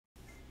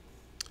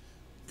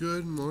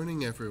Good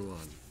morning,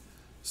 everyone.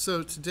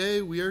 So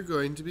today we are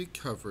going to be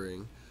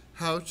covering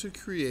how to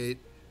create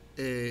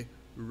a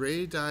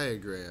ray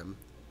diagram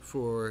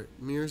for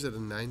mirrors at a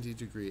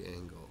 90-degree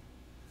angle.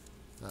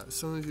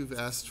 Some of you have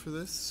asked for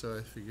this, so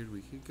I figured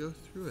we could go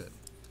through it.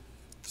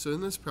 So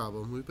in this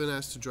problem, we've been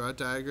asked to draw a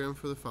diagram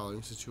for the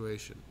following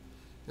situation.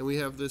 And we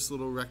have this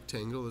little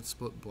rectangle that's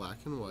split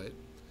black and white,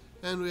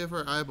 and we have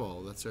our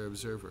eyeball, that's our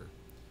observer.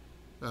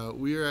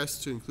 We are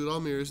asked to include all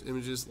mirrors,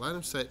 images, line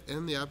of sight,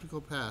 and the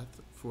optical path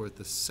for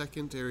the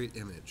secondary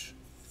image.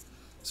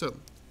 So,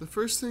 the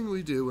first thing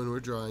we do when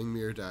we're drawing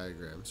mirror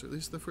diagrams, or at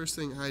least the first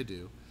thing I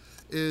do,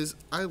 is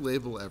I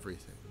label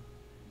everything.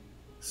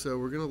 So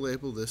we're going to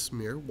label this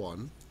mirror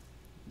 1,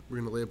 we're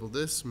going to label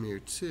this mirror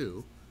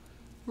 2,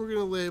 we're going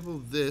to label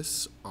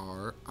this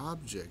our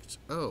object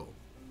O.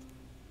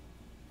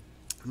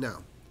 Now,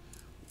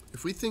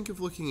 if we think of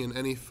looking in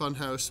any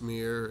funhouse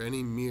mirror, or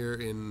any mirror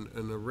in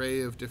an array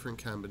of different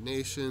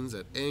combinations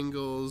at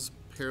angles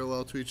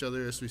parallel to each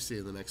other as we see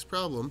in the next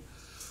problem,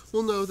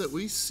 we'll know that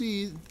we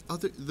see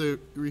the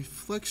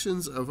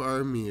reflections of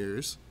our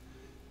mirrors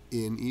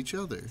in each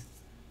other.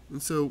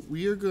 And so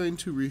we are going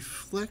to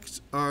reflect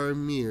our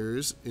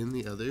mirrors in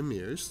the other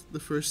mirrors,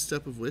 the first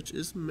step of which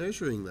is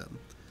measuring them.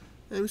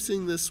 I'm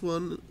seeing this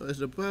one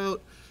at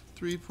about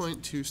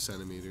 3.2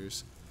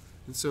 centimeters.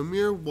 And so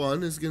mirror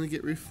 1 is going to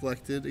get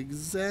reflected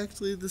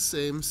exactly the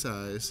same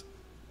size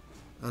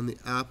on the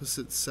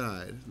opposite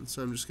side. And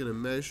so I'm just going to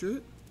measure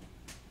it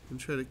and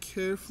try to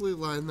carefully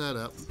line that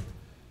up.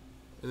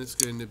 And it's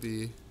going to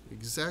be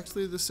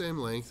exactly the same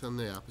length on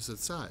the opposite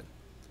side.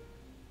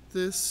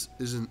 This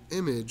is an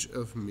image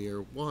of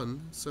mirror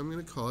 1, so I'm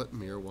going to call it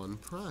mirror 1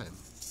 prime.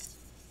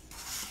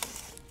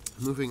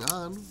 Moving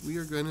on, we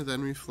are going to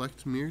then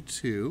reflect mirror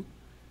 2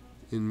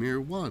 in mirror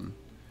 1.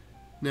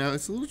 Now,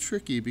 it's a little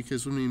tricky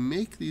because when we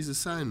make these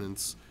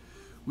assignments,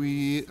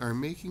 we are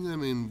making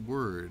them in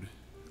Word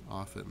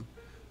often.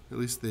 At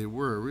least they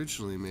were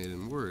originally made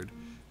in Word.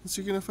 And so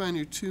you're going to find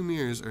your two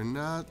mirrors are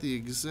not the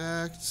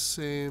exact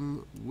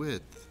same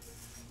width.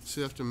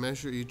 So you have to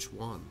measure each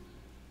one.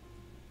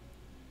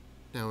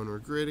 Now, when we're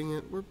grading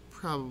it, we're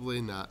probably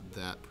not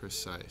that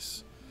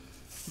precise.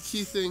 The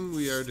key thing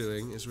we are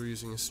doing is we're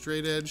using a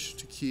straight edge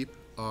to keep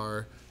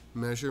our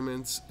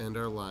measurements and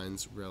our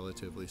lines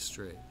relatively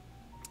straight.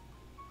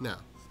 Now,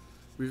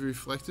 we've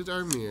reflected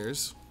our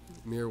mirrors.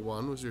 Mirror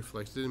 1 was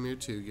reflected in mirror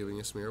 2, giving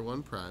us mirror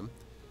 1 prime.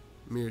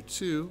 Mirror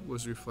 2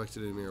 was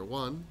reflected in mirror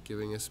 1,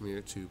 giving us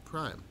mirror 2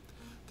 prime.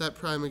 That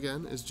prime,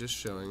 again, is just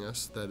showing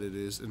us that it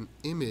is an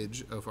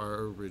image of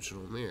our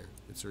original mirror.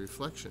 It's a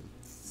reflection.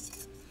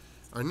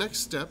 Our next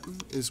step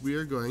is we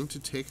are going to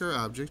take our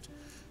object,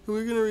 and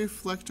we're going to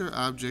reflect our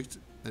object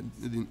at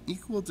an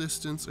equal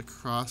distance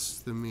across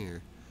the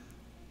mirror.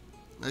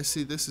 I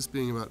see this as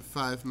being about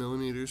 5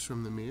 millimeters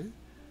from the mirror.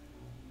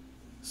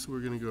 So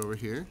we're going to go over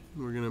here,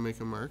 and we're going to make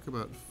a mark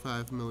about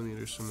 5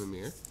 millimeters from the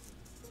mirror.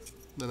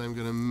 Then I'm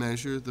going to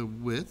measure the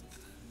width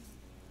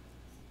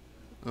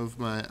of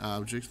my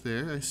object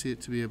there. I see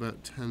it to be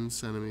about 10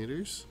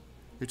 centimeters,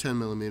 or 10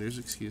 millimeters,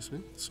 excuse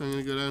me. So I'm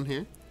going to go down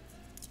here,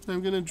 and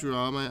I'm going to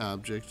draw my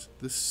object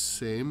the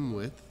same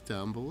width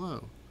down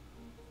below.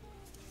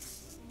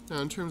 Now,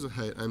 in terms of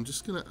height, I'm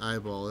just going to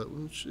eyeball it,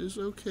 which is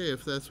okay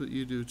if that's what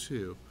you do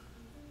too.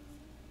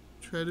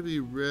 Try to be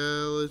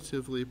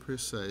relatively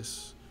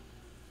precise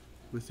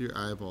with your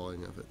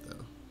eyeballing of it,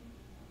 though.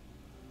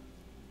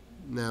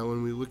 Now,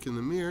 when we look in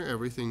the mirror,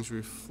 everything's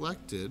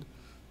reflected.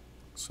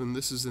 So when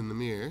this is in the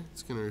mirror,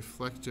 it's going to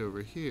reflect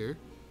over here.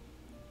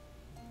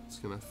 It's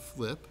going to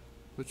flip,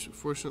 which,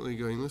 fortunately,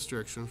 going this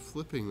direction,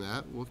 flipping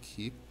that will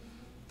keep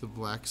the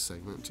black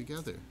segment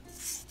together.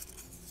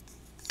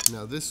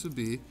 Now, this would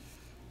be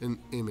an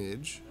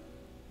image,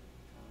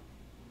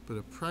 but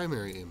a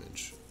primary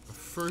image, a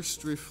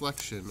first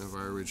reflection of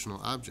our original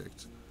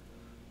object.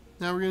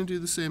 Now we're going to do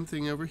the same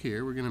thing over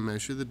here. We're going to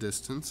measure the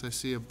distance. I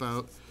see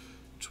about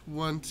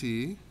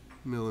 20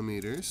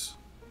 millimeters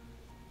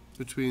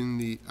between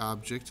the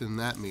object and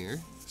that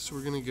mirror. So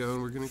we're going to go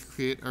and we're going to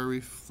create our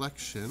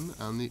reflection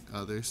on the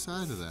other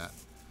side of that.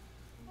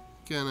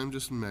 Again, I'm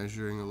just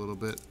measuring a little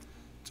bit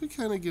to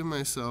kind of give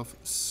myself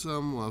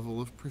some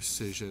level of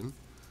precision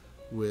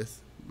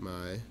with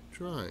my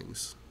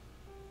drawings.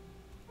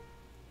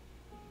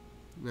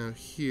 Now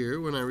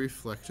here, when I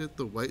reflect it,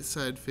 the white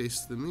side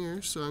faces the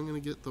mirror, so I'm going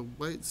to get the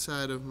white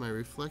side of my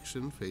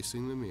reflection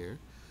facing the mirror.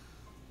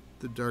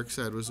 The dark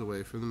side was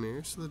away from the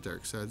mirror, so the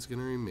dark side is going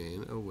to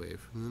remain away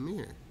from the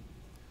mirror.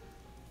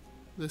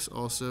 This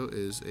also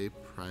is a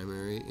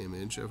primary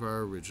image of our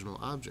original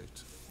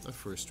object, a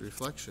first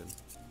reflection.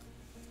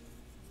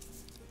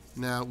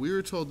 Now, we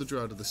were told to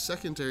draw to the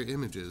secondary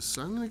images,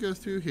 so I'm going to go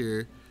through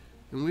here,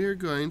 and we are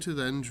going to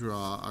then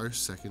draw our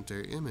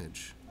secondary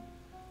image.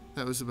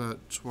 That was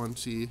about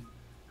 20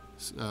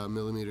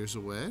 millimeters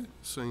away,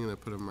 so I'm going to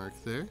put a mark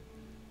there.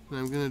 And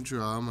I'm going to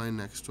draw my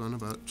next one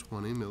about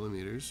 20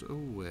 millimeters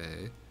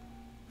away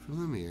from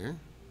the mirror,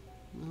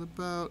 with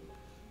about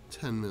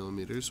 10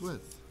 millimeters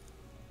width.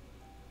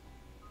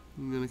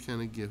 I'm going to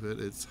kind of give it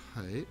its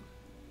height.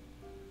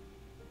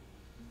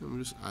 I'm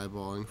just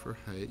eyeballing for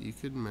height. You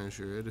could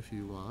measure it if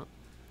you want.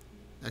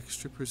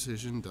 Extra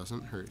precision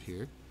doesn't hurt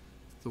here.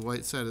 The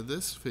white side of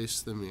this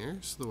faces the mirror,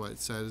 so the white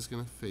side is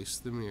going to face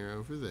the mirror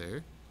over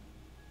there.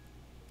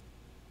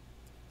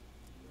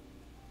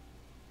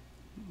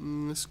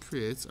 And this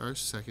creates our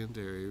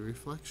secondary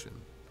reflection.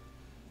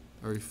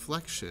 A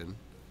reflection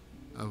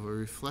of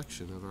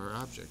our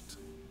object.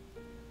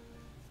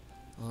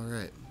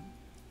 Alright,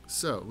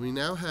 so we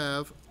now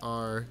have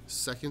our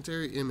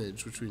secondary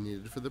image which we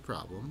needed for the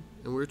problem,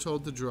 and we're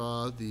told to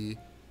draw the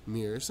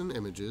mirrors and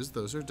images.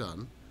 Those are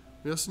done.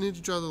 We also need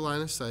to draw the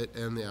line of sight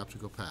and the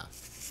optical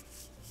path.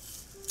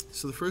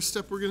 So the first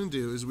step we're going to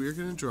do is we're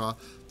going to draw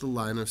the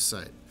line of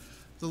sight.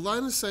 The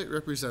line of sight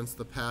represents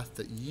the path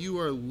that you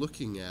are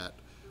looking at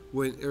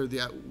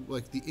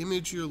the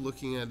image you're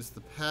looking at is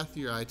the path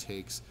your eye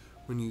takes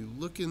when you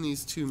look in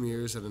these two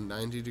mirrors at a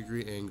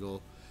 90-degree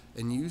angle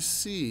and you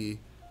see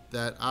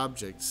that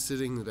object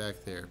sitting back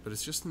there, but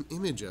it's just an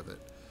image of it.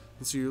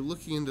 And so you're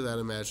looking into that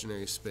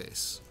imaginary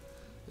space.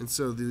 And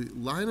so the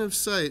line of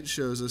sight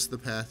shows us the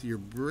path your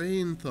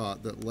brain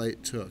thought that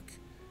light took.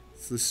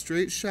 It's the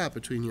straight shot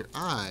between your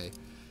eye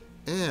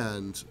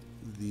and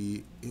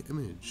the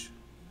image.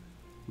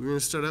 We're going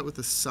to start out with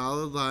a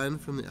solid line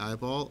from the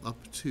eyeball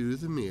up to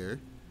the mirror.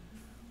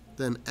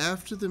 Then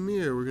after the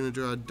mirror, we're going to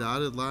draw a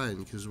dotted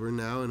line because we're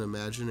now in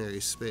imaginary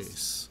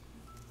space.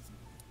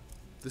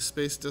 The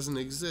space doesn't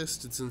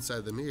exist, it's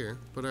inside the mirror,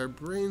 but our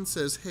brain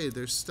says, hey,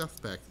 there's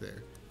stuff back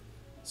there,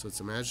 so it's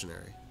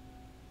imaginary.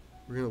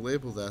 We're going to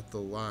label that the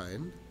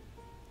line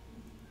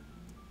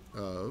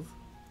of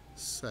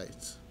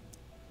sight.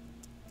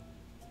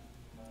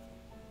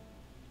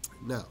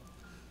 Now,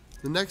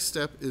 the next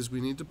step is we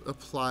need to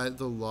apply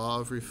the law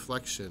of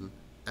reflection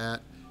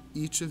at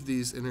each of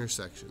these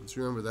intersections.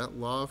 Remember, that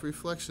law of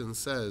reflection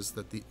says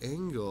that the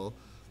angle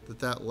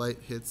that light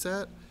hits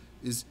at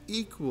is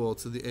equal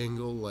to the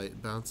angle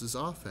light bounces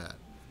off at.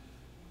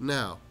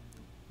 Now,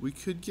 we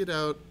could get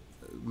out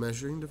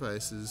measuring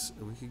devices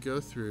and we could go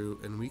through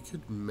and we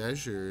could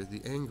measure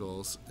the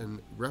angles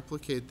and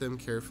replicate them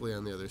carefully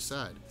on the other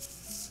side.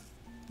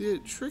 The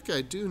trick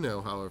I do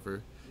know,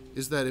 however,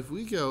 is that if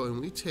we go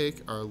and we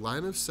take our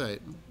line of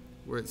sight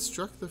where it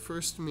struck the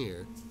first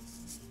mirror,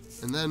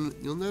 and then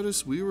you'll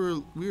notice we were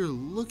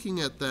looking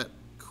at that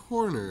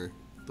corner,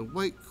 the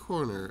white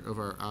corner of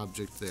our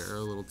object there, our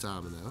little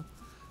domino.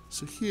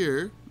 So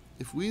here,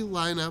 if we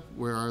line up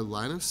where our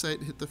line of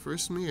sight hit the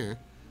first mirror,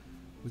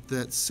 with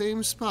that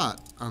same spot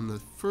on the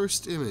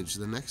first image,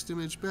 the next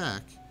image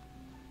back,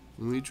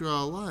 and we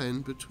draw a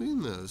line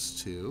between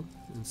those two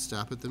and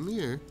stop at the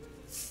mirror,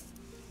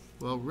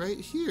 well, right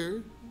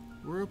here,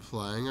 we're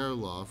applying our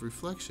law of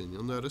reflection.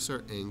 You'll notice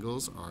our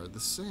angles are the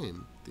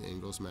same. The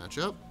angles match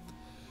up,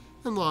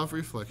 and law of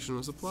reflection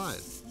was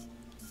applied.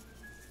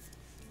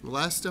 The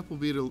last step will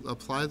be to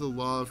apply the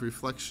law of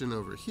reflection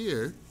over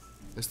here,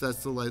 as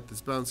that's the light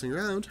that's bouncing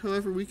around.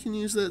 However, we can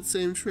use that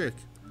same trick.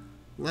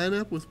 Line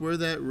up with where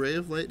that ray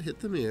of light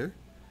hit the mirror,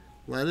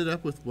 line it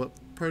up with what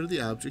part of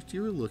the object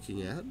you were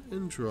looking at,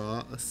 and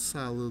draw a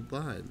solid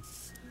line.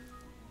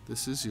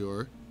 This is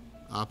your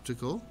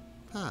optical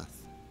path.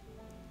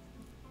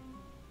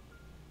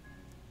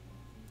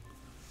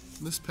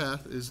 This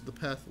path is the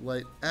path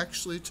light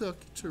actually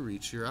took to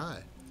reach your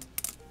eye.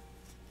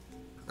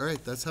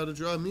 Alright, that's how to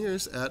draw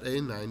mirrors at a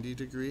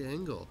 90-degree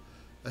angle.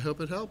 I hope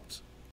it helped.